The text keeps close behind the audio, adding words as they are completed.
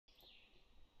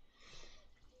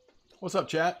What's up,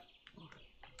 chat?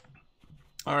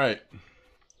 All right.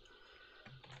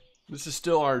 This is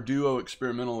still our duo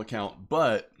experimental account,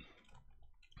 but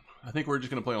I think we're just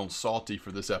going to play on Salty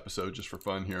for this episode just for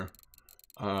fun here.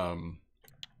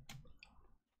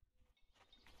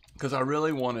 Because I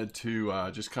really wanted to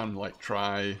just kind of like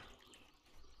try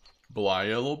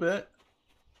Belaya a little bit.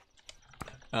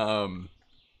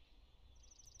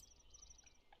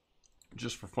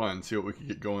 Just for fun, see what we can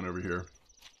get going over here.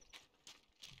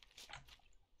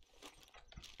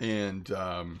 And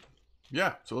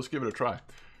yeah, so let's give it a try.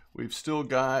 We've still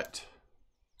got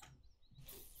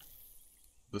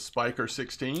the Spiker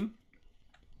 16.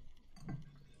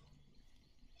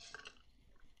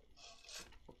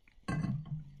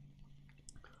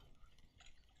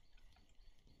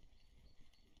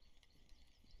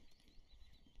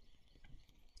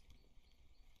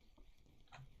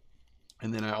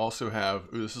 And then I also have,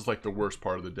 ooh, this is like the worst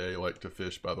part of the day, like to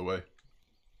fish, by the way.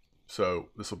 So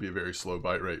this will be a very slow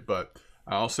bite rate, but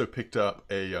I also picked up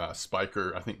a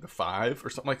Spiker, I think the 5 or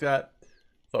something like that.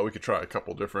 Thought we could try a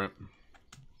couple different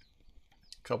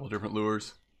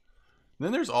lures. And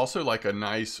then there's also like a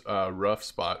nice rough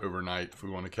spot overnight if we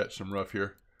want to catch some rough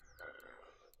here.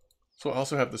 So I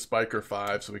also have the Spiker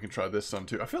 5, so we can try this some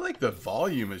too. I feel like the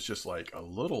volume is just like a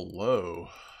little low.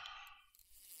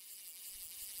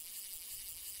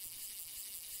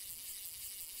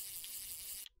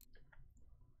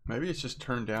 Maybe it's just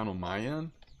turned down on my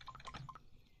end.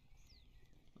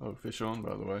 Oh, fish on,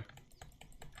 by the way.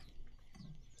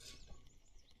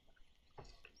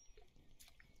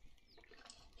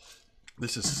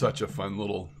 This is such a fun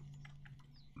little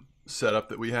setup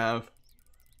that we have.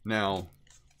 Now,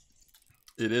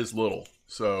 it is little.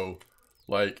 So,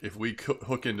 like, if we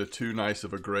hook into too nice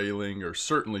of a grayling, or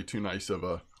certainly too nice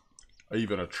of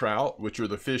even a trout, which are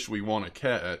the fish we want to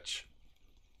catch,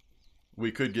 we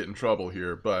could get in trouble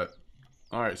here. But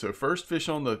all right, so first fish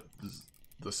on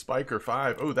the Spiker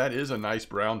 5. Oh, that is a nice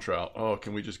brown trout. Oh,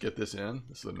 can we just get this in?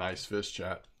 This is a nice fish,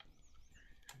 chat.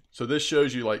 So this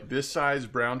shows you like this size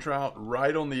brown trout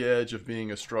right on the edge of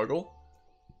being a struggle,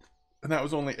 and that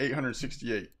was only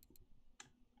 868.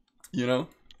 You know,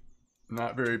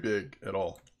 not very big at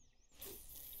all.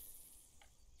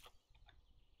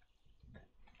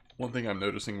 One thing I'm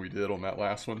noticing we did on that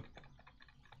last one,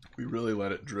 we really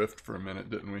let it drift for a minute,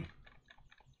 didn't we?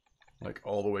 Like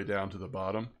all the way down to the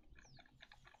bottom.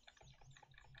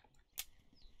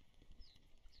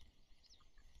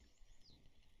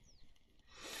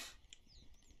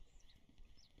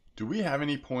 Do we have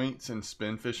any points in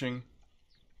spin fishing?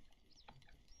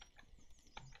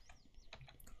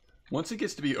 Once it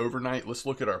gets to be overnight, let's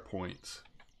look at our points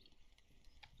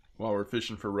while we're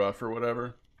fishing for rough or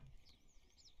whatever.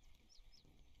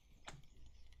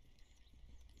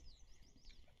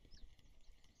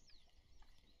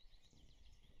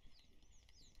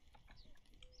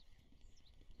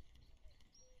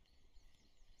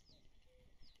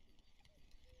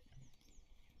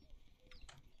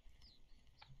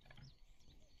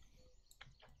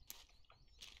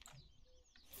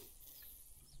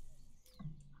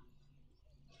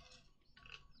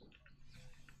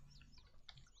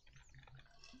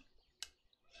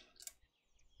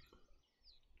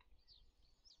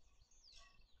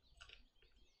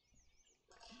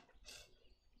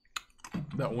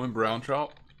 That one brown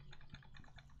trout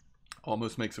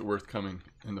almost makes it worth coming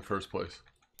in the first place.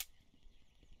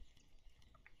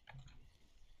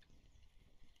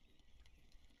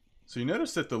 So you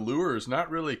notice that the lure is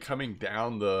not really coming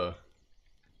down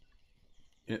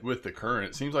with the current.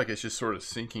 It seems like it's just sort of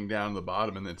sinking down the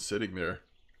bottom and then sitting there.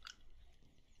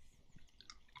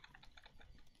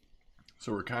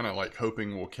 So we're kind of like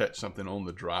hoping we'll catch something on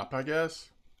the drop, I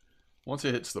guess. Once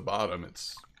it hits the bottom,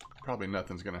 it's probably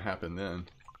nothing's going to happen then.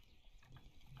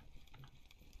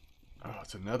 Oh,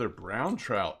 it's another brown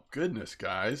trout. Goodness,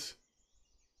 guys.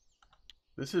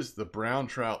 This is the brown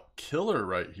trout killer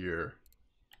right here.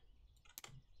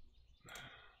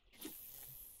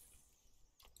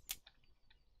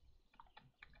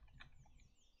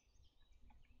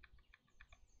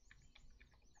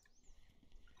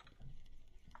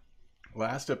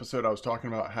 Last episode I was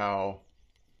talking about how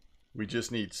we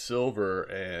just need silver,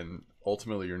 and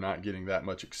ultimately you're not getting that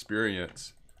much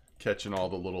experience catching all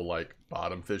the little like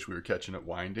bottom fish we were catching at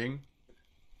Winding.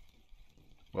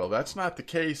 Well, that's not the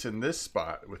case in this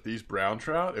spot with these brown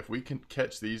trout. If we can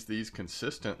catch these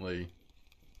consistently,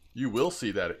 you will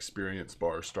see that experience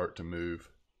bar start to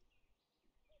move.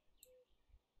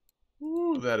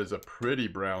 Ooh, that is a pretty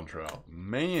brown trout.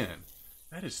 Man,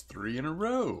 that is 3 in a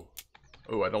row.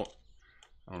 Oh, I don't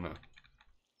know.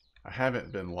 I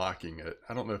haven't been locking it.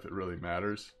 I don't know if it really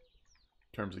matters.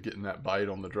 in terms of getting that bite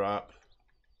on the drop.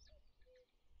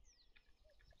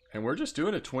 And we're just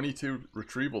doing a 22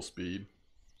 retrieval speed.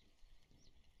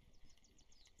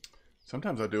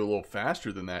 Sometimes I do a little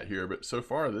faster than that here, but so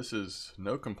far this is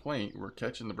no complaint. We're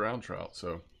catching the brown trout,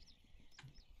 so.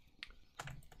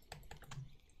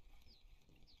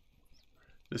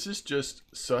 This is just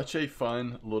such a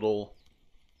fun little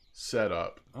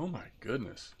setup. Oh my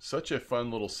goodness. Such a fun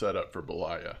little setup for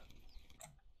Belaya.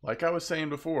 Like I was saying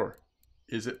before,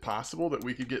 is it possible that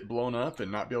we could get blown up and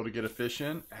not be able to get a fish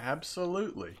in?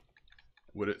 Absolutely.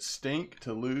 Would it stink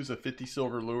to lose a 50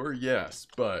 silver lure? Yes,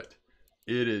 but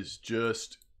it is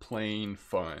just plain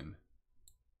fun.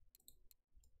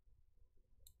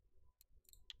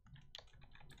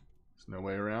 There's no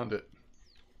way around it.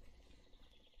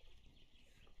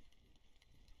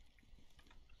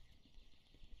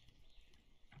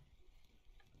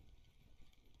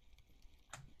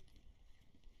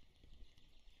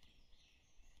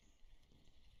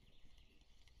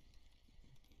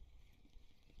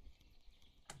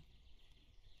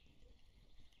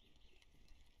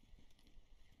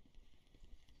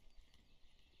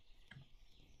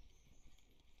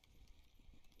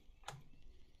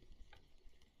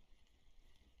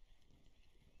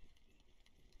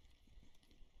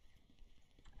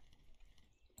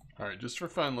 All right, just for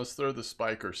fun, let's throw the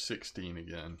spiker 16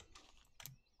 again.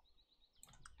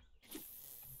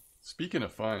 Speaking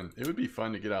of fun, it would be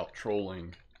fun to get out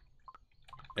trolling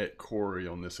at Corey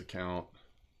on this account.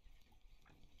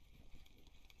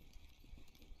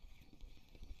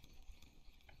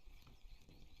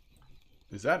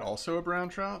 Is that also a brown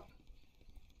trout?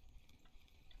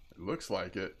 It looks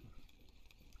like it.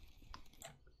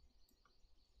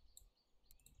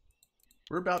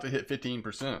 We're about to hit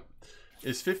 15%.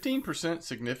 Is 15%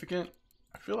 significant?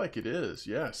 I feel like it is.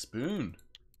 Yeah, spoon.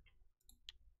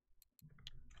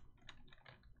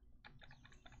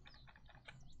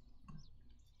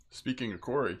 Speaking of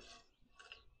Corey.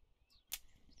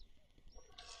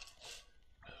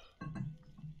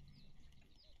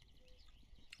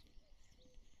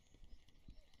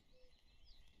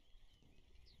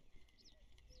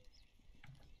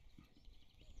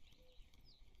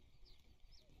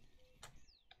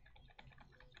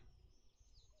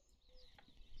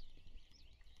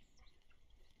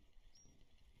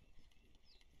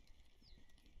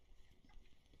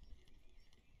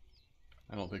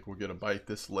 I don't think we'll get a bite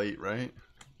this late, right?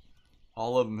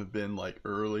 All of them have been like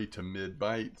early to mid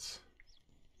bites.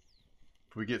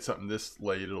 If we get something this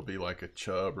late, it'll be like a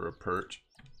chub or a perch.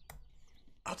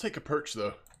 I'll take a perch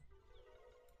though.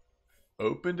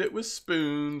 Opened it with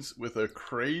spoons with a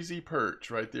crazy perch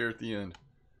right there at the end.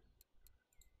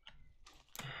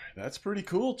 That's pretty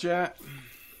cool, chat.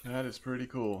 That is pretty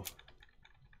cool.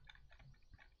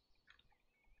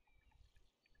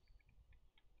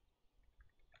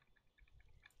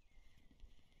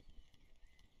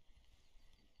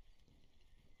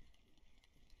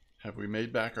 Have we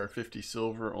made back our 50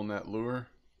 silver on that lure?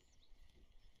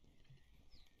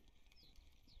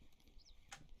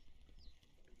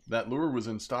 That lure was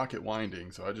in stock at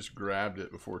Winding, so I just grabbed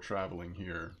it before traveling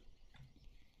here.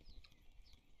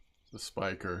 The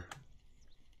spiker.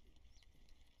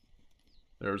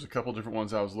 There was a couple different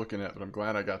ones I was looking at, but I'm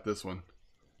glad I got this one.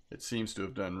 It seems to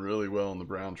have done really well in the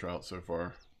brown trout so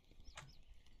far.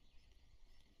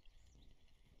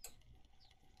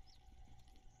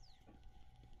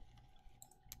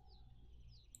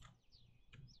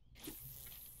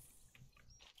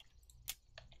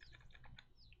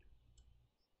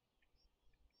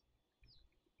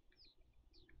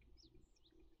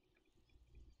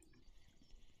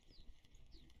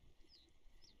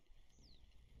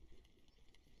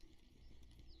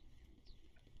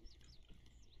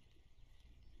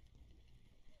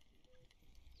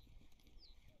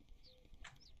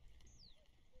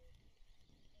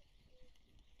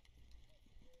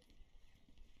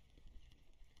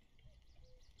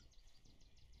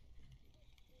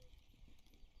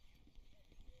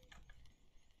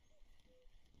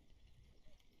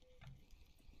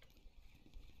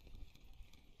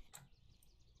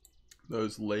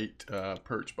 Those late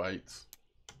perch bites.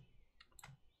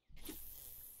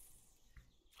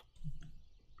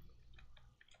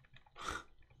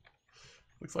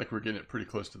 Looks like we're getting it pretty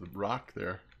close to the rock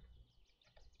there.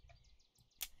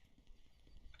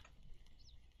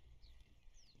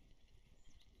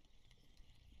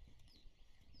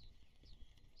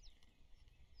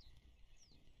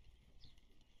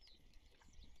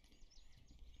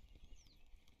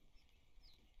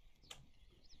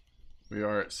 We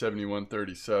are at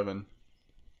 71.37.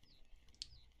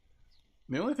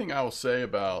 The only thing I will say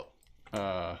about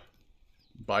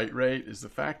bite rate is the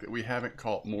fact that we haven't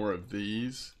caught more of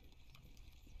these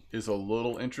is a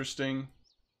little interesting.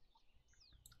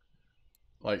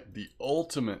 Like the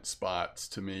ultimate spots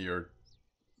to me are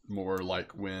more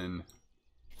like when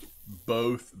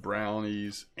both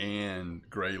brownies and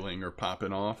grayling are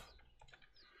popping off.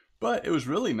 But it was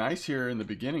really nice here in the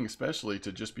beginning, especially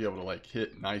to just be able to like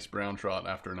hit nice brown trout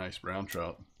after nice brown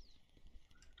trout.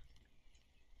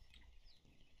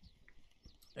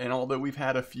 And although we've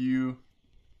had a few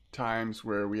times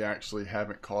where we actually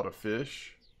haven't caught a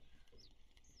fish,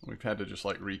 we've had to just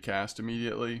like recast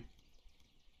immediately,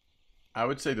 I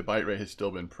would say the bite rate has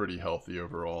still been pretty healthy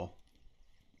overall.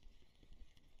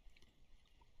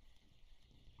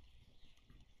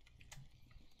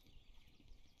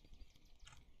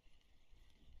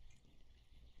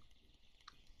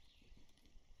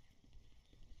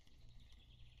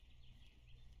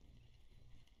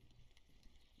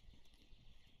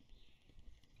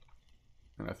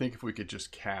 And I think if we could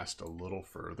just cast a little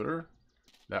further,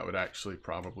 that would actually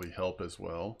probably help as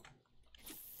well.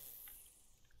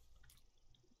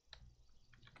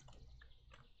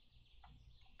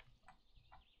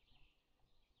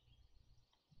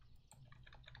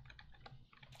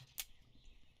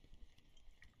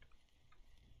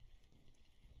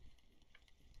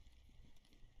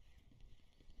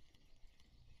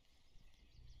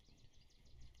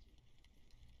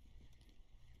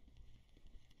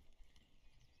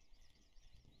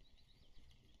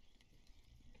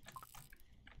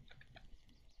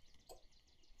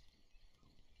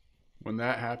 When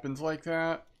that happens like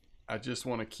that, I just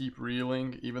want to keep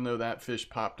reeling, even though that fish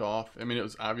popped off. I mean, it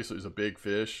was obviously it was a big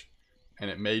fish, and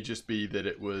it may just be that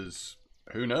it was,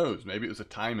 who knows, maybe it was a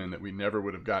taimen that we never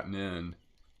would have gotten in,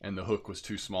 and the hook was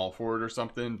too small for it or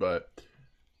something. But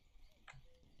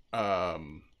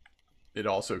it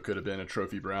also could have been a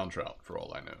trophy brown trout for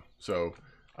all I know. So,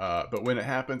 but when it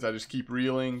happens, I just keep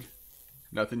reeling.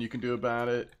 Nothing you can do about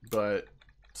it. But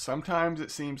sometimes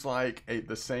it seems like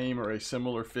the same or a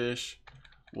similar fish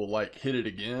will like hit it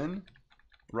again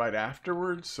right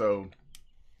afterwards. So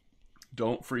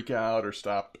don't freak out or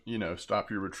stop,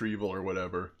 stop your retrieval or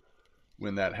whatever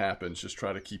when that happens. Just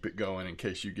try to keep it going in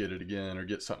case you get it again or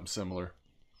get something similar.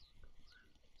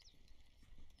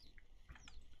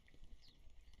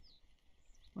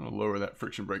 I'm going to lower that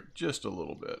friction brake just a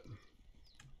little bit.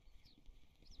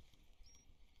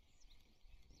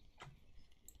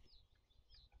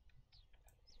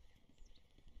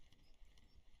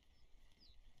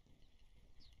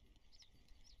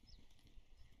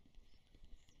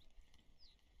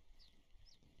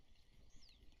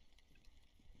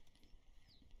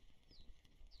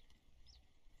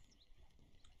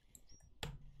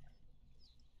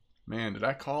 Man, did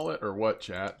I call it or what,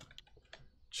 chat?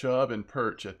 Chub and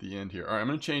perch at the end here. All right, I'm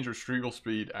going to change retrieval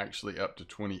speed actually up to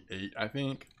 28, I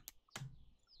think.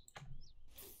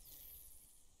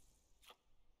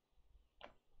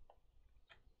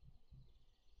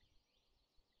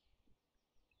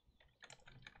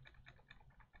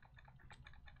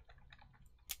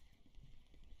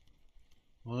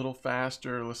 A little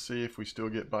faster. Let's see if we still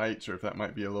get bites or if that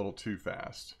might be a little too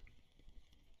fast.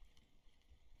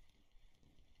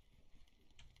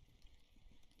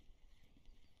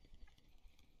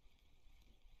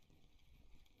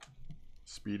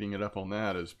 Speeding it up on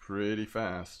that is pretty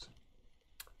fast.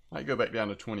 Might go back down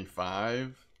to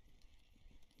 25.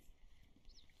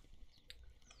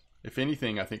 If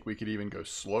anything, I think we could even go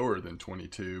slower than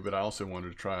 22, but I also wanted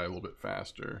to try a little bit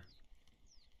faster.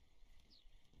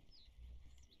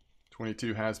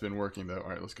 22 has been working though. All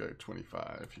right, let's go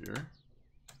 25 here.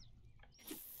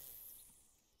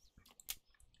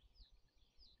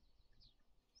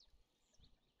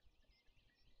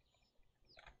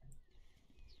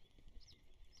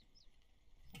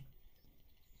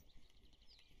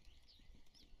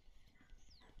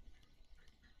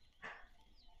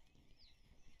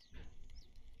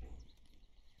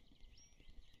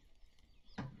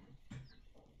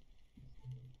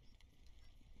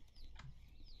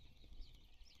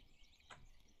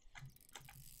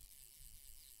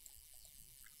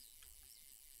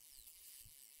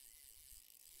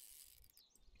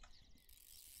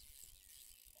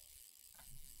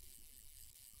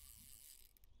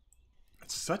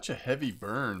 Such a heavy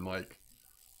burn. Like,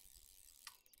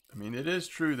 I mean, it is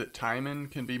true that taimen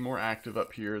can be more active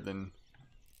up here than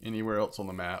anywhere else on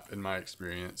the map in my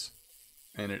experience,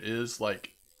 and it is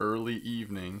like early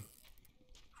evening.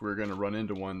 If we're going to run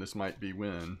into one, this might be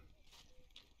when.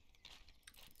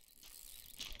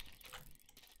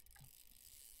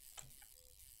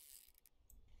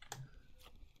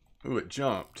 Ooh, it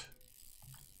jumped.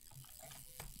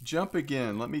 Jump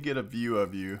again. Let me get a view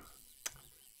of you.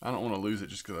 I don't want to lose it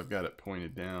just because I've got it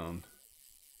pointed down.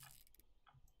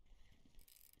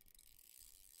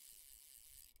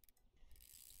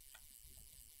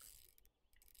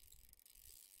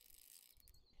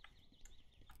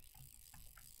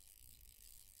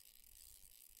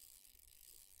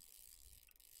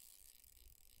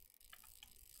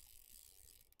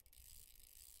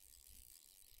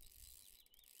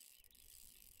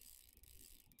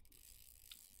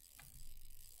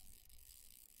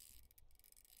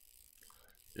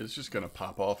 It's just going to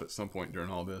pop off at some point during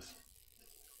all this.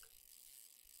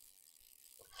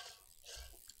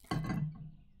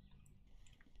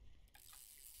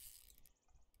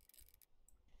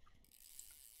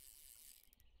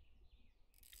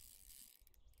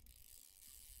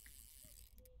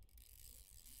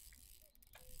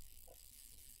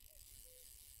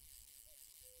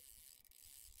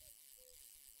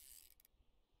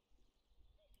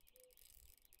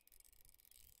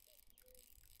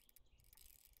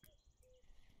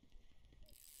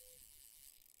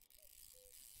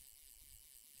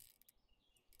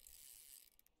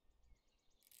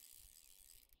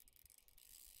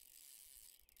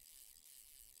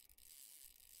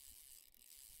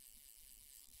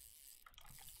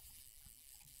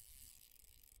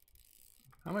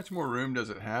 How much more room does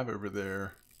it have over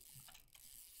there?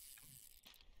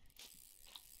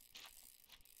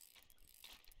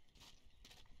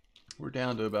 We're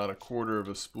down to about a quarter of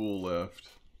a spool left.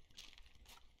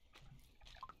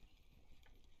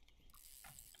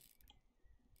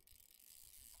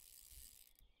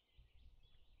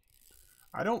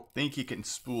 I don't think he can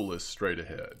spool this straight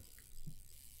ahead.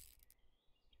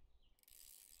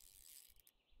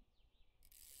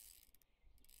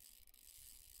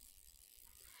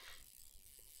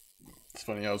 It's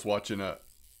funny, I was watching a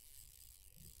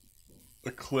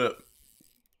clip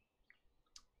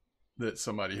that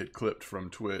somebody had clipped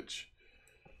from Twitch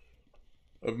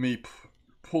of me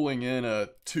pulling in a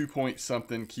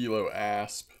 2-point-something kilo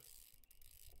asp,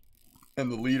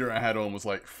 and the leader I had on was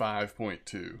like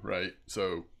 5.2, right?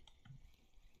 So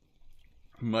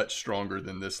much stronger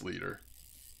than this leader.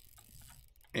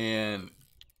 And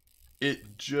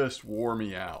it just wore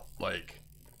me out. Like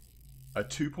a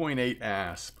 2.8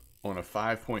 asp on a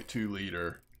 5.2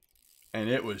 leader, and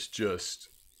it was just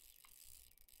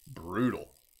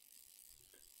brutal.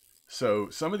 So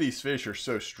some of these fish are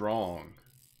so strong.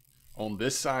 On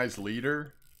this size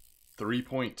leader,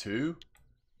 3.2,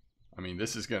 I mean,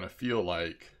 this is going to feel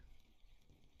like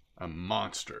a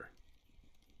monster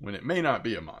when it may not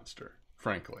be a monster,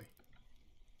 frankly.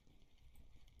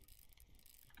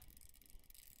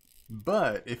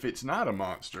 But if it's not a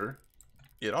monster,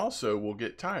 it also will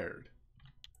get tired.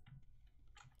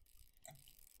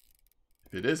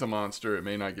 If it is a monster, it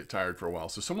may not get tired for a while.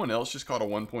 So someone else just caught a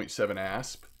 1.7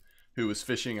 asp who was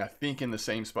fishing, I think, in the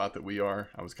same spot that we are.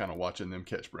 I was kind of watching them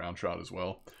catch brown trout as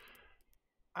well.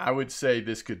 I would say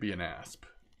this could be an asp.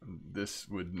 This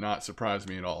would not surprise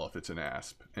me at all if it's an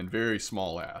asp, and very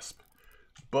small asp.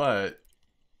 But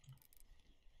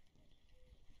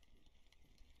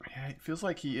yeah, it feels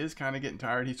like he is kind of getting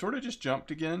tired. He sort of just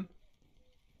jumped again.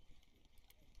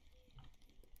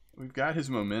 We've got his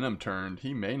momentum turned.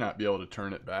 He may not be able to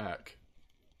turn it back.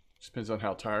 Just depends on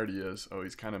how tired he is. Oh,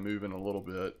 he's kind of moving a little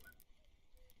bit.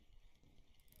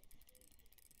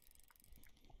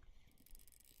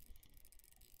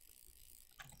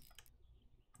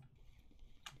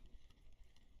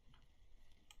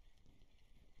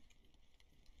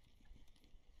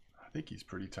 I think he's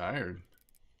pretty tired.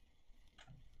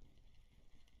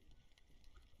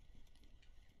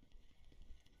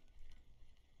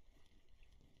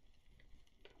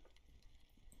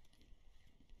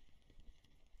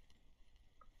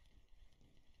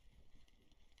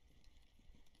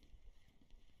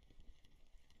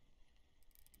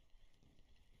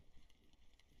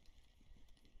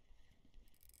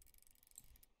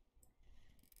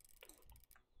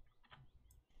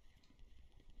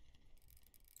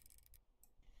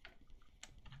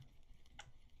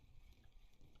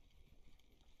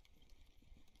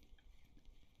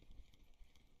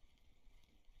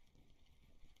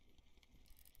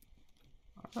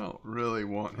 I don't really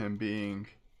want him being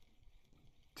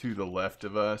to the left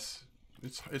of us.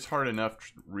 It's hard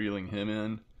enough reeling him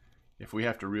in. If we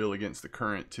have to reel against the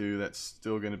current too, that's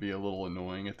still going to be a little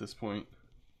annoying at this point.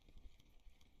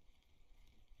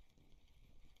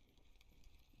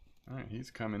 Alright,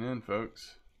 he's coming in,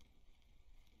 folks.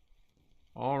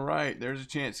 Alright, there's a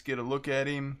chance to get a look at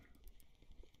him.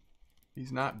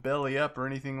 He's not belly up or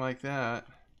anything like that.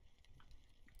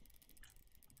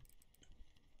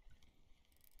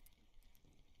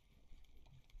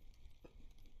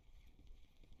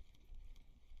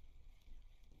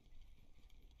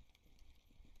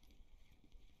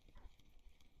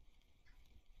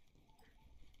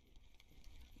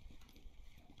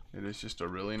 It is just a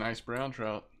really nice brown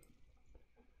trout.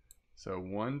 So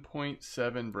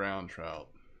 1.7 brown trout.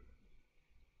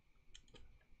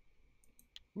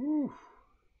 Woo.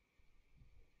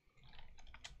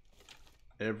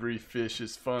 Every fish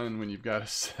is fun when you've got a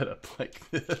setup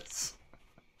like this.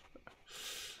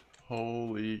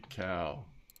 Holy cow.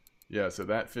 Yeah, so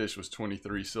that fish was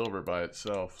 23 silver by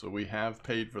itself. So we have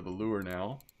paid for the lure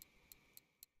now.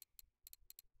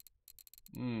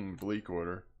 Bleak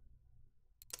order.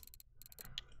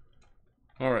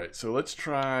 All right, so let's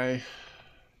try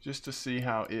just to see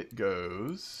how it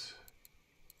goes.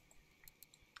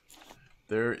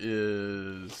 There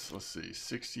is, let's see,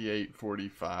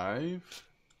 68.45.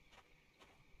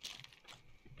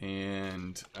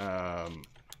 And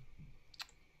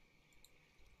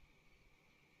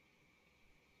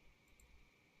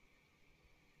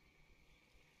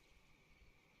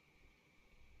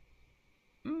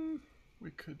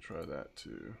we could try that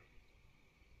too.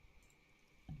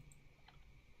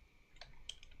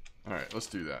 All right, let's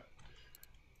do that.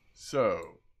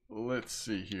 So let's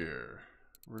see here.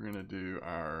 We're gonna do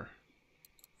our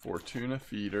Fortuna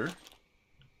feeder,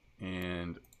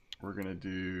 and we're gonna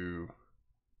do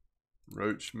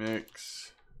roach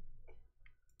mix,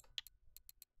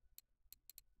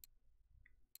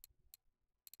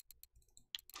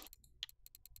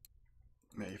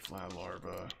 mayfly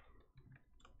larva,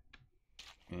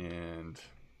 and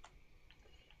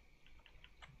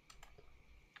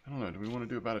I don't know, do we want to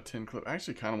do about a 10 clip? I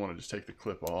actually kind of want to just take the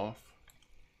clip off.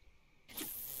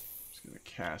 Just gonna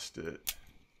cast it.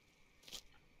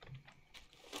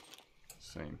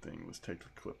 Same thing, let's take the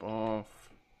clip off.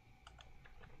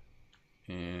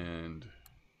 And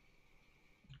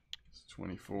it's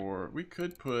 24. We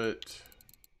could put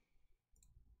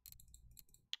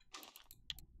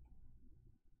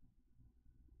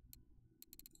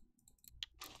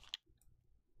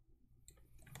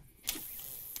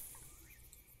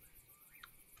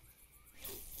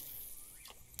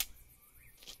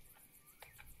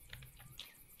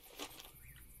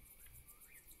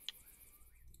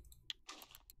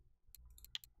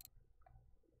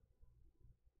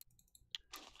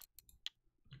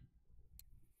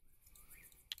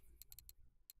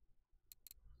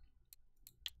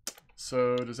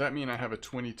so does that mean I have a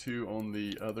 22 on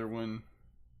the other one?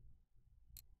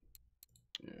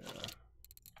 Yeah.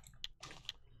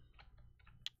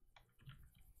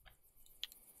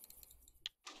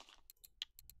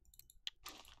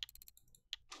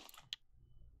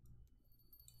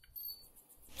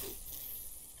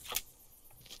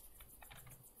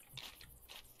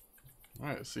 All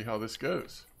right, let's see how this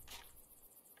goes.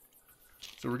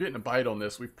 So we're getting a bite on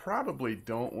this. We probably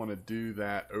don't want to do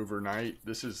that overnight.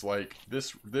 This is like,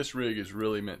 this rig is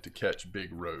really meant to catch big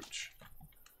roach.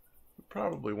 We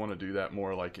probably want to do that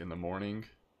more like in the morning.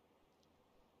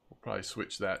 We'll probably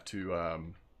switch that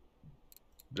to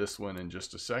this one in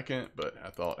just a second, but I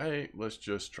thought, hey, let's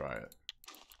just try it.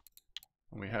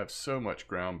 And we have so much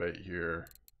ground bait here.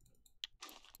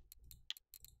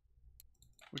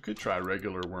 We could try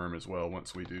regular worm as well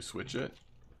once we do switch it.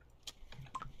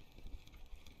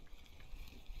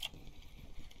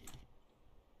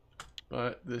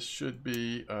 But this should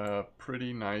be a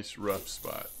pretty nice rough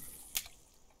spot.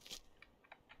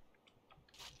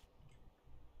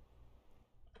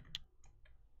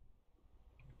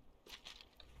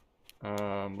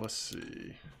 Let's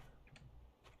see.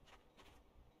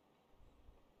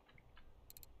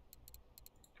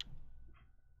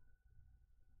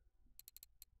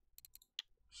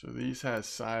 So these has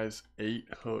size 8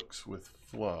 hooks with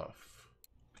fluff.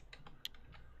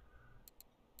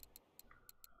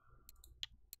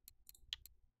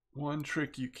 One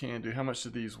trick you can do, how much do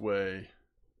these weigh?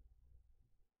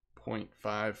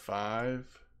 0.55.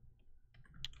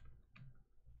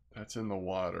 That's in the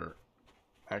water.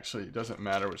 Actually, it doesn't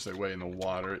matter which they weigh in the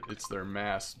water. It's their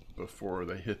mass before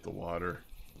they hit the water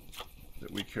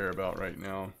that we care about right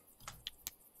now.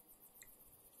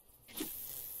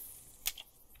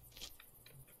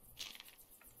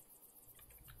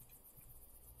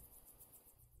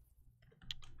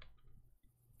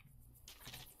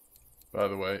 By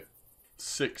the way,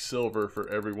 6 silver for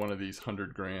every one of these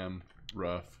 100-gram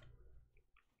rough.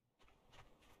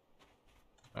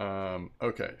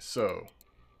 Okay, so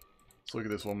let's look at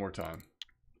this one more time.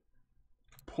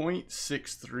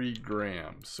 0.63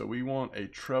 grams. So we want a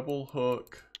treble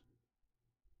hook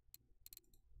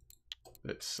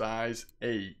that's size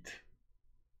 8.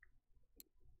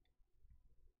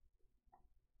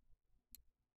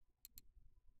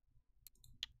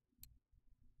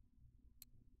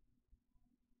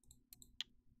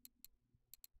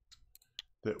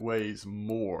 That weighs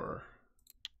more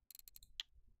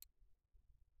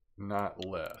not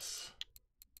less.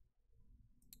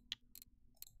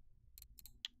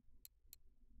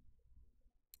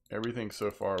 Everything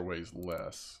so far weighs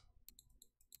less.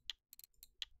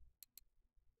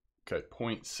 Okay,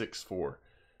 0.64.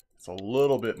 It's a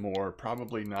little bit more,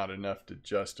 probably not enough to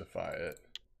justify it.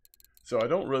 So I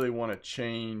don't really want to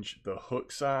change the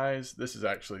hook size. This is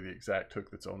actually the exact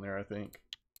hook that's on there, I think.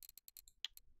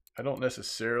 I don't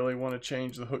necessarily want to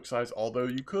change the hook size, although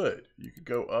you could. You could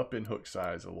go up in hook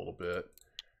size a little bit.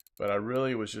 But I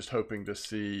really was just hoping to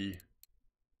see,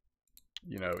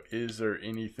 you know, is there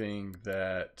anything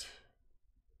that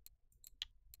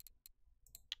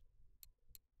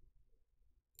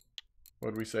what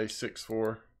did we say,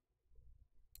 6.4?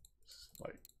 It's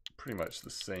like pretty much the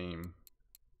same.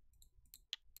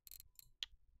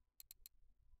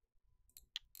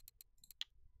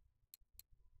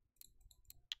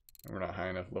 We're not high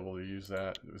enough level to use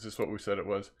that. Is this what we said it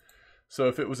was? So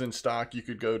if it was in stock, you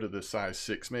could go to the size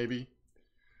 6 maybe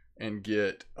and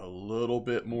get a little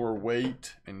bit more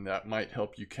weight, and that might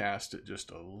help you cast it just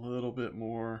a little bit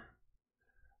more.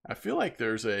 I feel like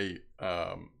there's a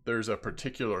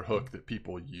particular hook that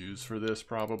people use for this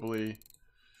probably,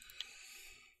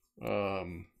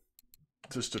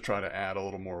 just to try to add a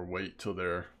little more weight to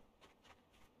their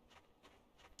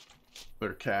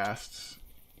casts.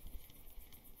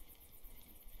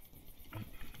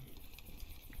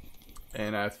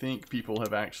 And I think people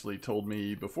have actually told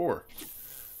me before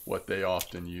what they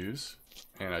often use,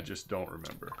 and I just don't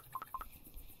remember.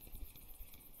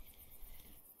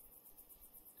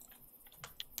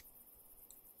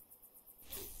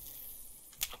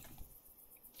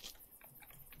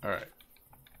 All right.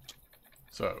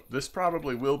 So this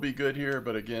probably will be good here,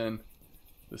 but again,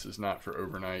 this is not for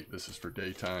overnight. This is for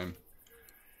daytime.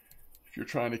 If you're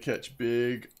trying to catch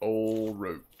big old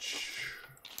roach.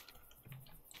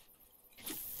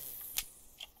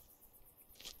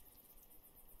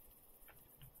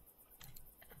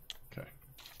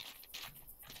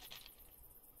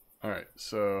 All right,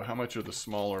 so how much are the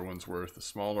smaller ones worth? The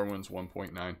smaller one's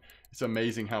 1.9. It's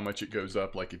amazing how much it goes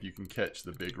up, like if you can catch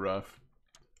the big rough.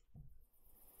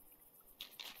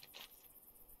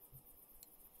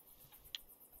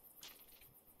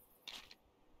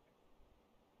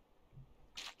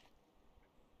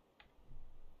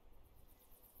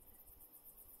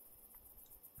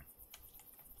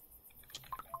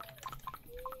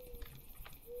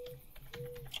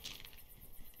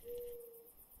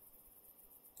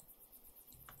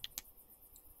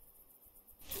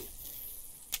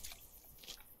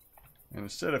 And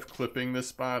instead of clipping this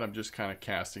spot, I'm just kind of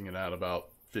casting it out about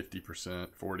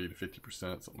 50%, 40 to 50%,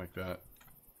 something like that.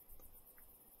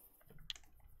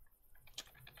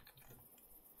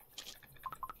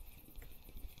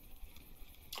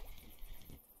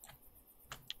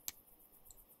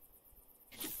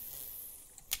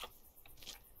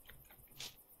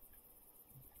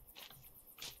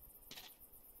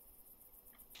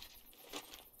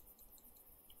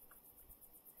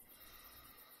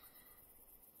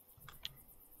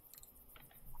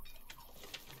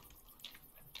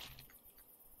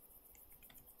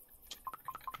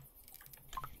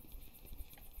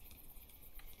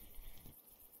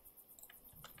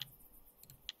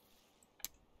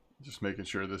 Just making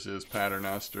sure this is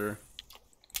Paternoster.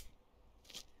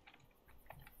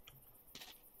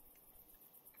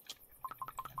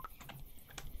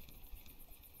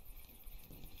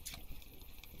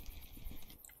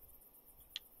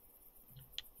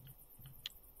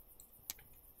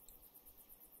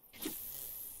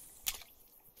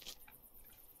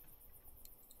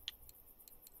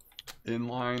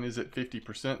 Inline is at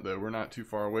 50% though. We're not too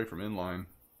far away from inline.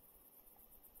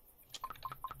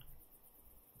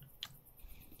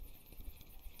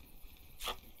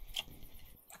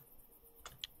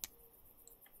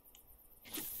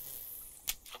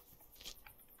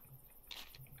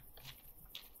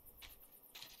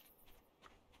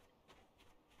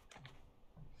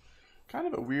 Kind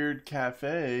of a weird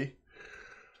cafe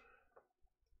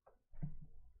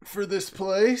for this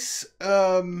place.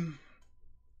 That's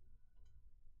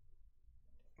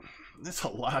a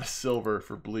lot of silver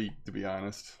for bleak, to be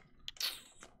honest.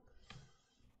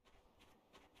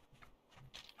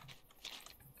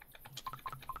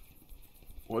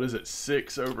 What is it,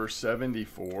 6 over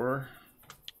 74?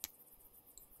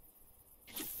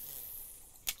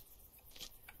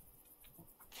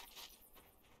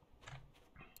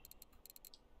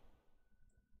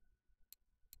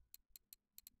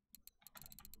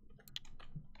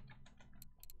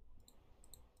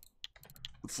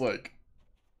 It's like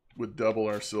would double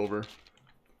our silver.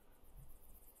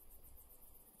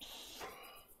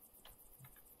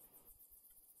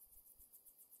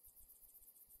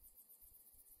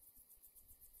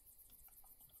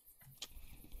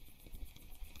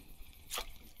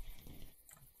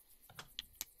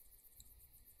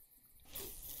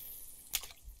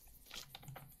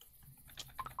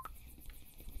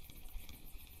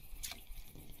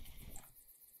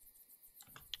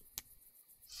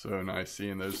 So nice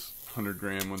seeing those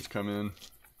 100-gram ones come in.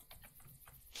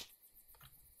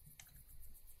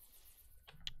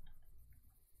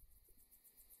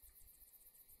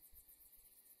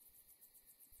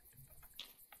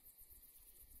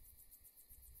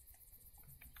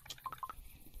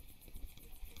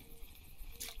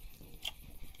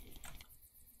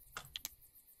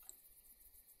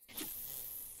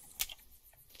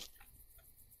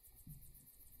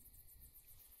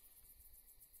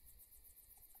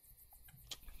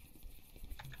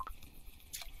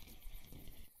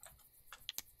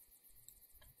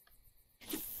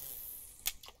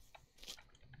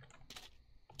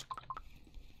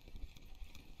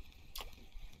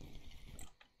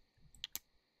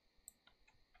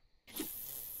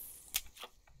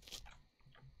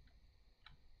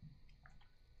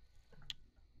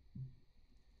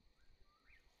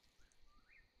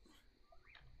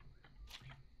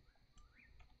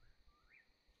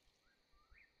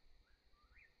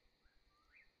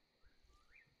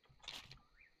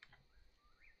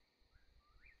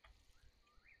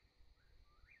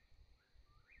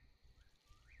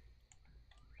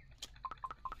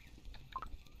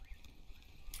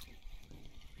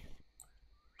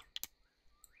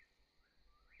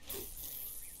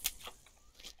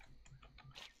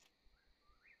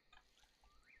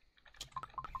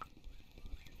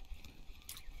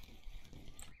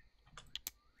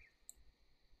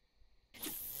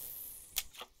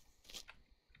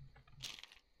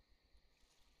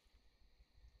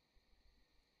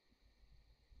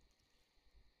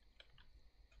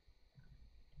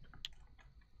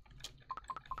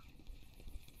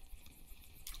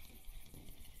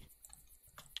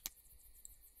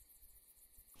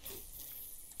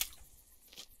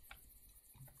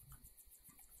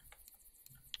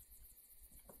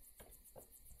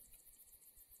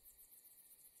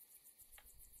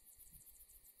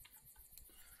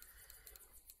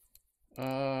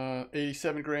 Uh,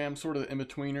 87 grams, sort of the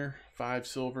in-betweener. 5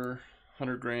 silver,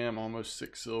 100 gram, almost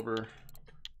 6 silver.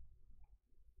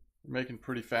 We're making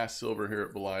pretty fast silver here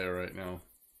at Belaya right now.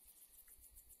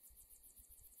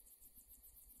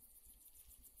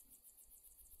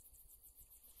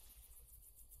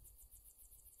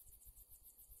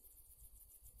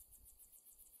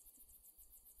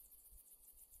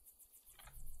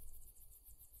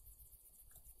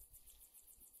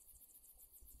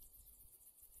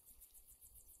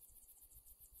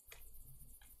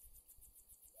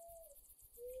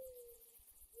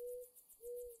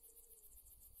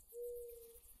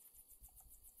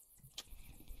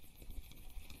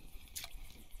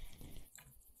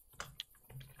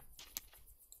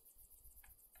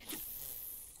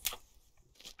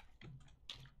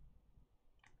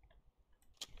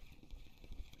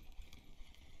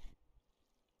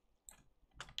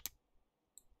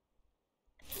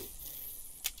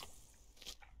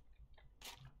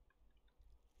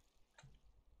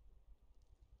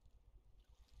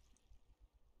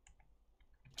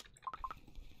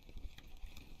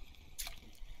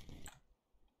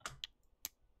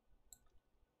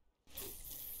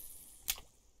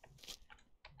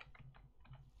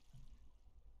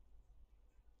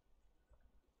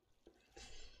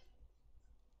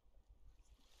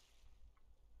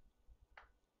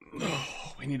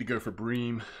 Oh, we need to go for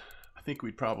bream. I think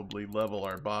we'd probably level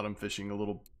our bottom fishing a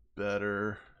little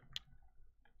better.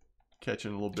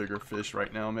 Catching a little bigger fish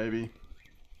right now, maybe.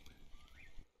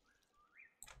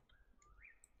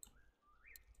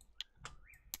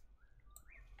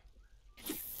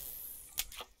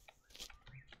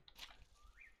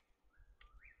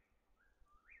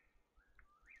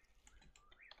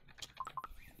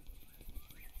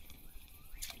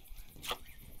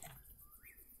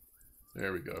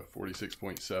 There we go,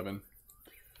 46.7.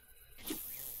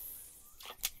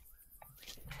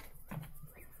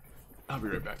 I'll be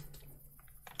right back.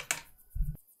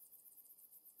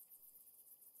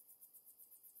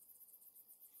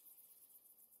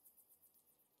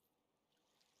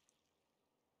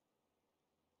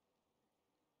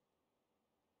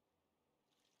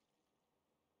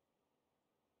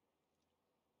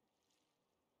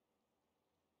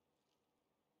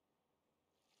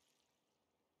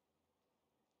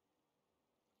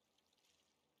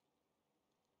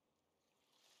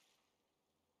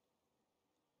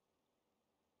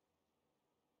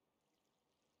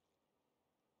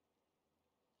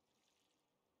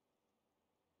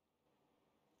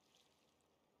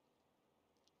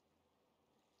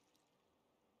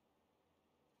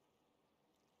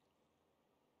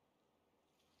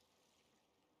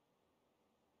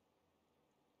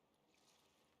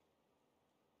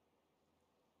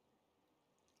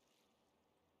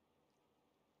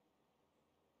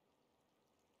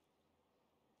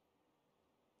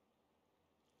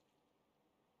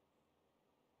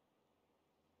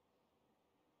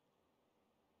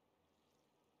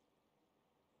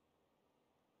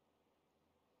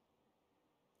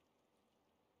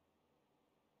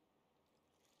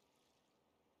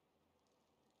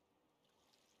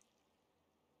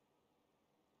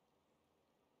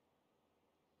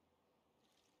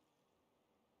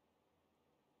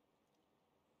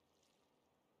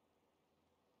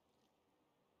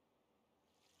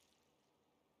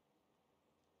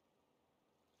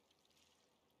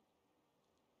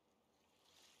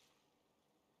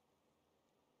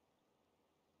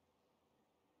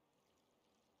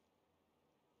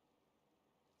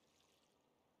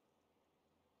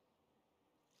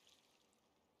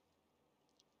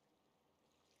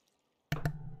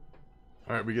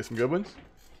 All right, we get some good ones.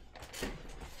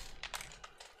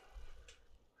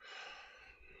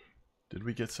 Did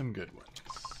we get some good ones?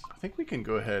 I think we can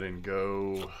go ahead and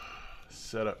go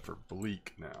set up for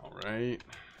bleak now, right?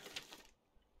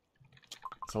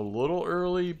 It's a little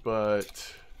early,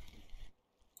 but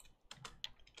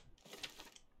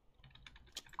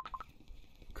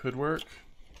could work.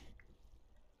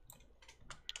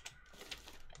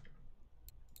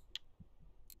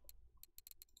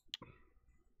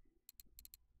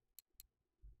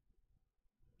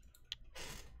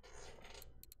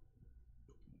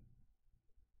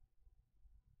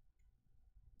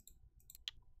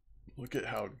 Look at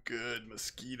how good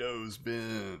Mosquito's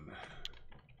been.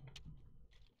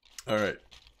 All right.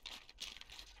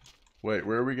 Wait,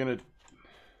 where are we gonna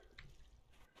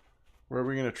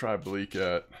try bleak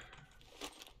at?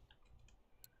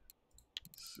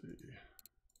 Let's see.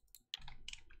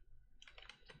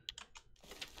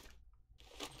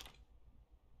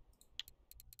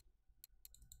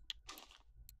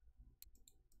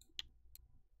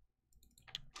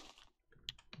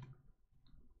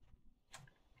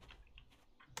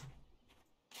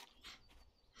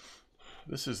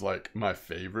 This is like my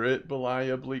favorite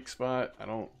Belaya bleak spot.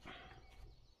 It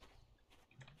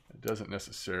doesn't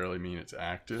necessarily mean it's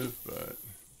active, but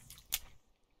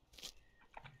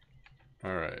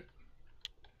all right.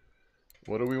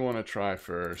 What do we want to try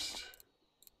first?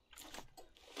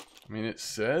 I mean, it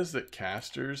says that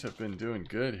casters have been doing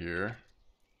good here.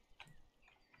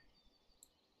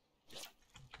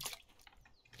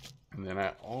 And then I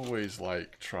always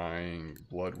like trying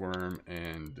Bloodworm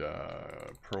and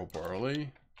Pearl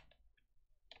Barley.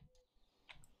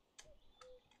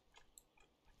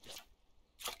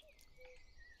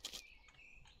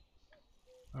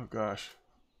 Oh gosh.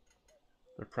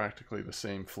 They're practically the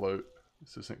same float.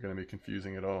 This isn't going to be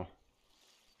confusing at all.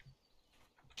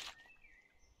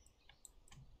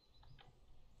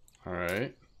 All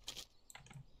right.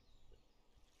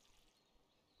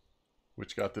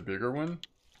 Which got the bigger one?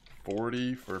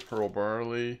 40 for Pearl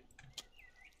Barley.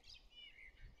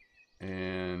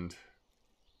 And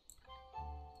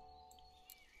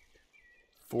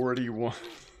 41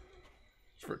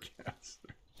 for caster.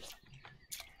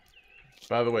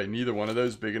 By the way, neither one of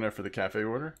those big enough for the cafe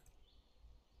order.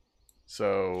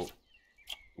 So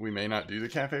we may not do the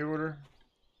cafe order.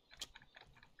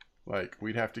 Like,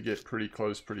 we'd have to get pretty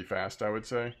close pretty fast, I would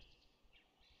say.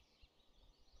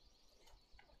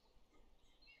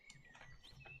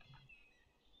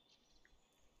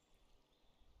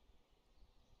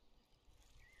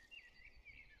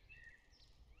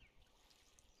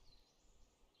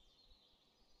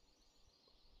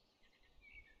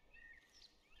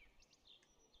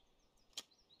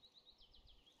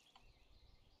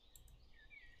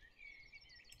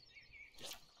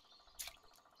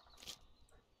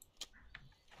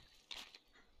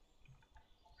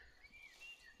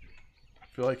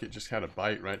 I feel like it just had a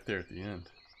bite right there at the end.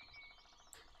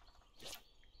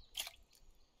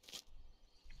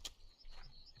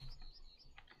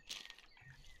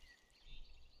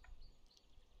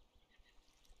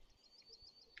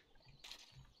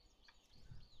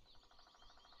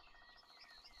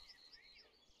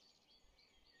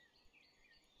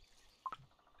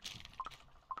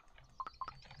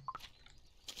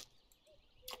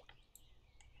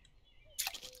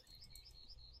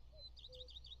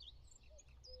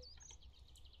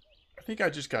 I think I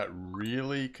just got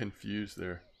really confused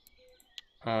there.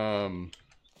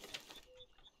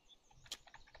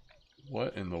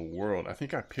 What in the world? I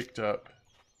think I picked up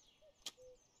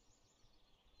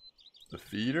the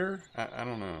feeder? I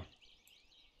don't know.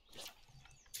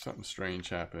 Something strange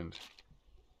happened.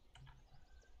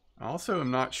 I also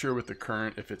am not sure with the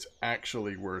current if it's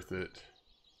actually worth it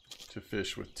to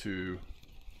fish with 2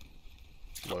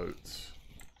 floats.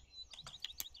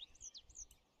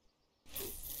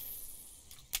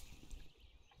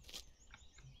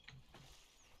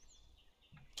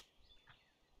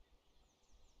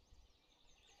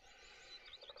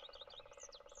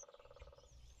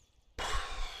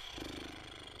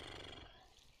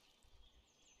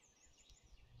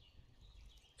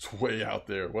 It's way out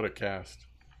there. What a cast.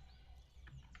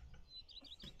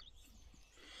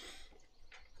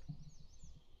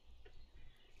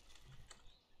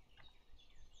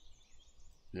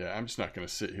 Yeah, I'm just not going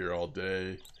to sit here all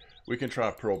day. We can try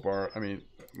we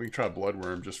can try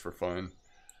Bloodworm just for fun.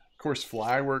 Of course,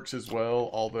 Fly works as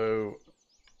well, although,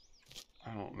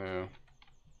 I don't know.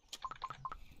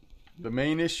 The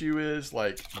main issue is,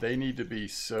 like, they need to be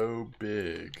so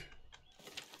big,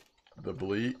 the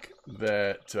bleak,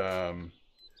 that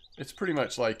it's pretty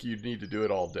much like you'd need to do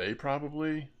it all day,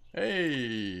 probably.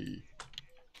 Hey!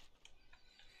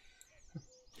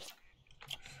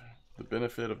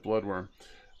 benefit of bloodworm.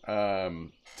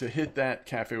 To hit that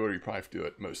cafe order, you probably have to do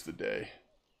it most of the day,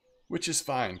 which is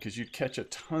fine because you'd catch a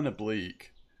ton of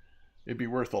bleak. It'd be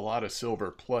worth a lot of silver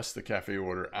plus the cafe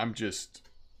order. I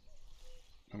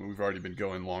mean, we've already been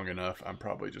going long enough. I'm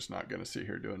probably just not going to sit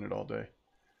here doing it all day.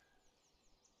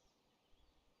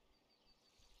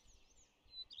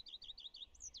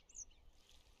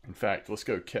 In fact, let's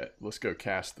go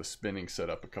cast the spinning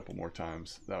setup a couple more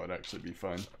times. That would actually be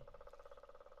fun.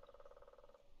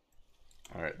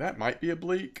 All right, that might be a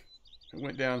bleak. It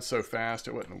went down so fast,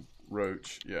 it wasn't a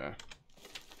roach. Yeah.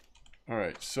 All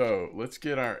right, so let's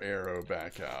get our arrow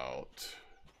back out.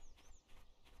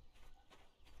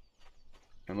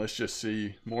 And let's just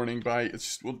see morning bite.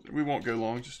 It's just, we won't go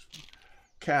long, just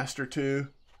cast or two.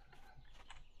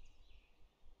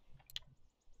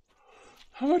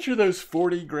 How much are those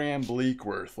 40-gram bleak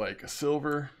worth? Like a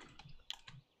silver?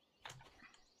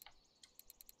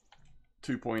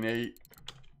 2.8.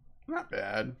 Not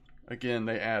bad. Again,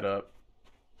 they add up.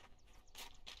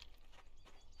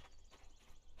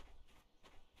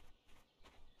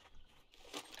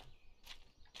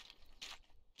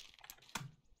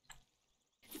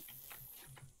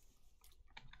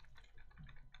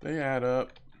 They add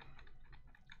up.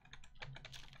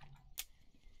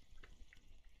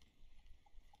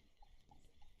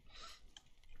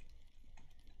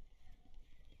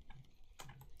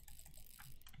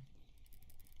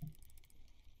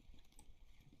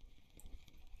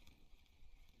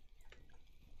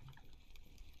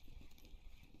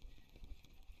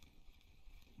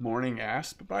 Morning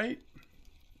asp bite?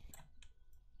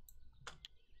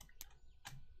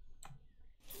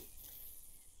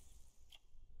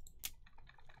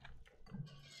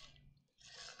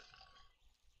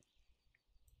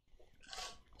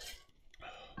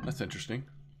 That's interesting.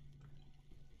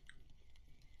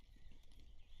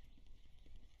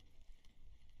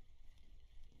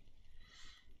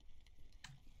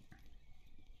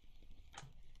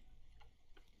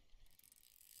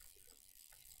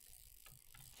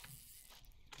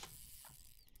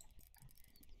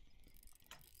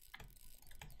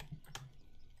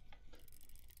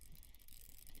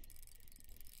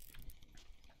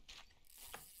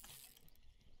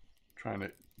 Trying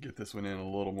to get this one in a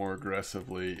little more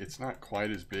aggressively. It's not quite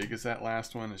as big as that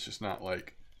last one. It's just not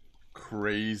like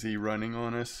crazy running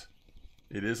on us.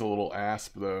 It is a little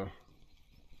asp though.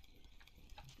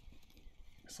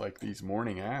 It's like these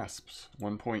morning asps.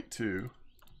 1.2.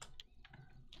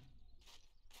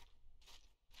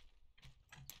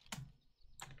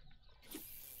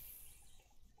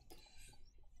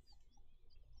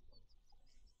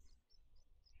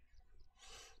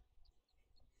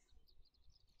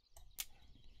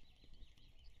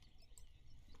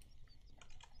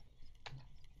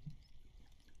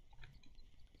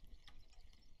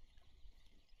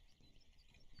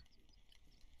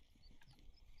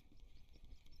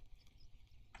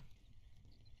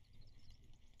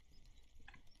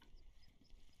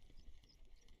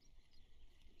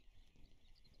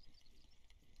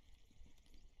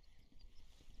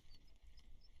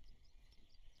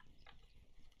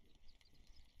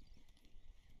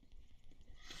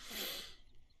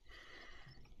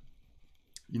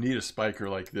 You need a spiker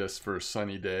like this for a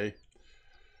sunny day,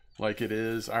 like it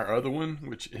is our other one,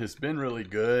 which has been really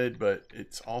good, but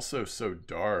it's also so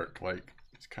dark. Like,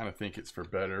 I kind of think it's for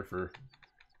better for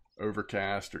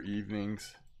overcast or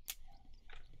evenings.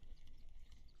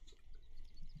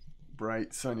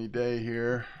 Bright sunny day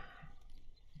here.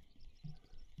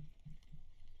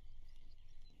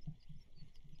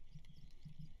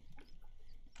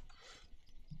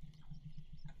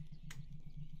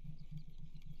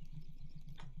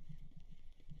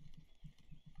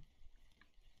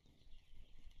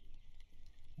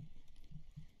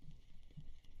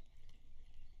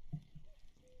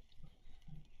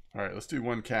 All right, let's do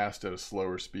one cast at a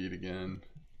slower speed again,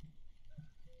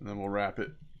 and then we'll wrap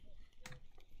it.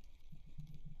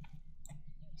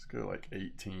 Let's go like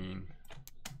 18.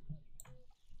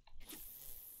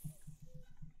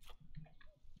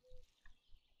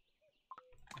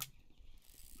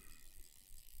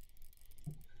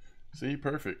 See,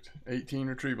 perfect. 18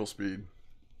 retrieval speed.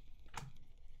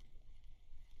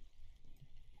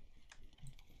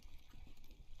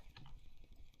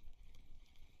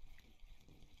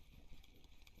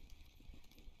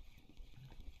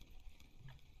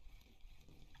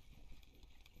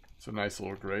 It's a nice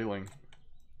little grayling.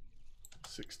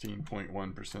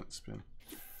 16.1% spin.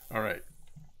 All right.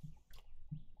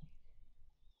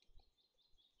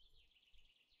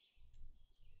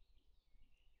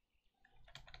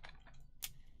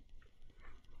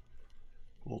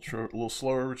 A little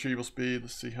slower retrieval speed.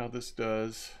 Let's see how this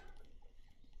does.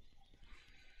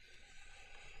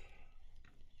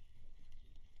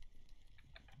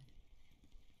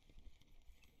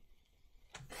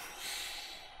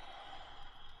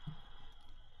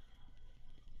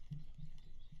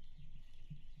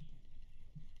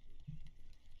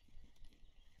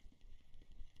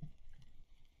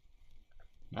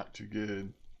 not too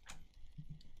good.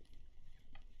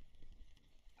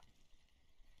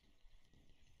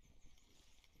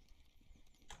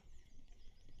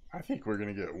 I think we're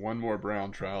going to get one more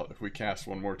brown trout if we cast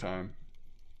one more time.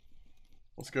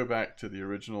 Let's go back to the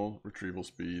original retrieval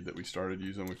speed that we started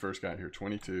using when we first got here,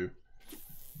 22.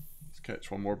 Let's catch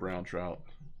one more brown trout.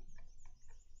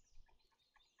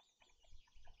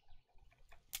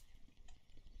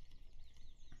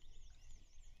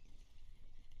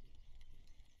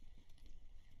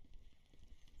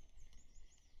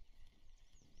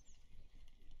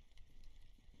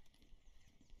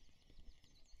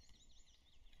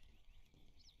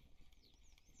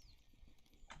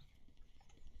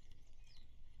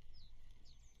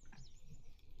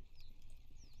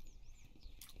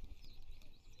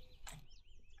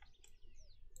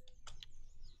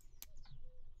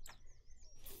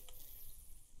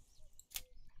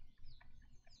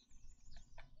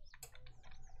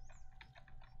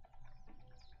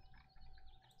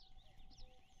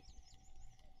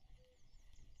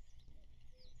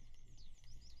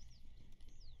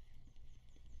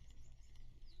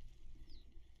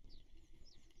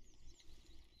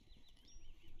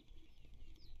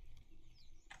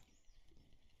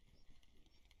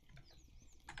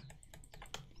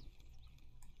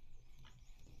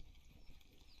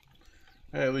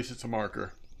 Hey, at least it's a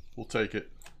marker. We'll take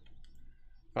it.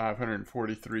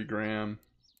 543 gram.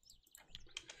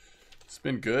 It's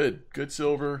been good. Good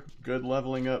silver, good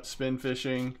leveling up spin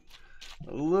fishing.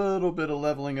 A little bit of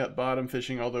leveling up bottom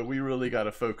fishing, although we really got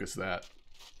to focus that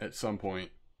at some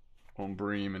point on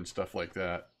bream and stuff like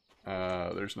that.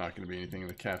 There's not going to be anything in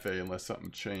the cafe unless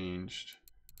something changed.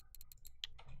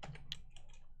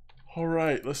 All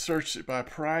right, let's search it by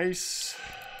price.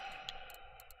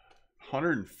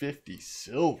 150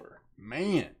 silver,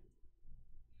 man.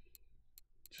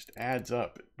 Just adds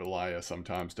up at Belaya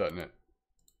sometimes, doesn't it?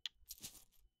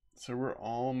 So we're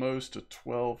almost to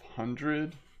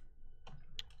 1200.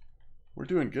 We're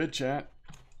doing good, chat.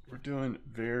 We're doing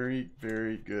very,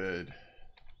 very good.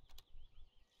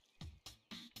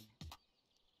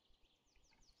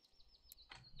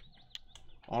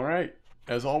 All right,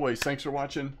 as always, thanks for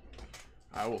watching.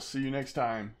 I will see you next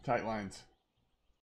time. Tight lines.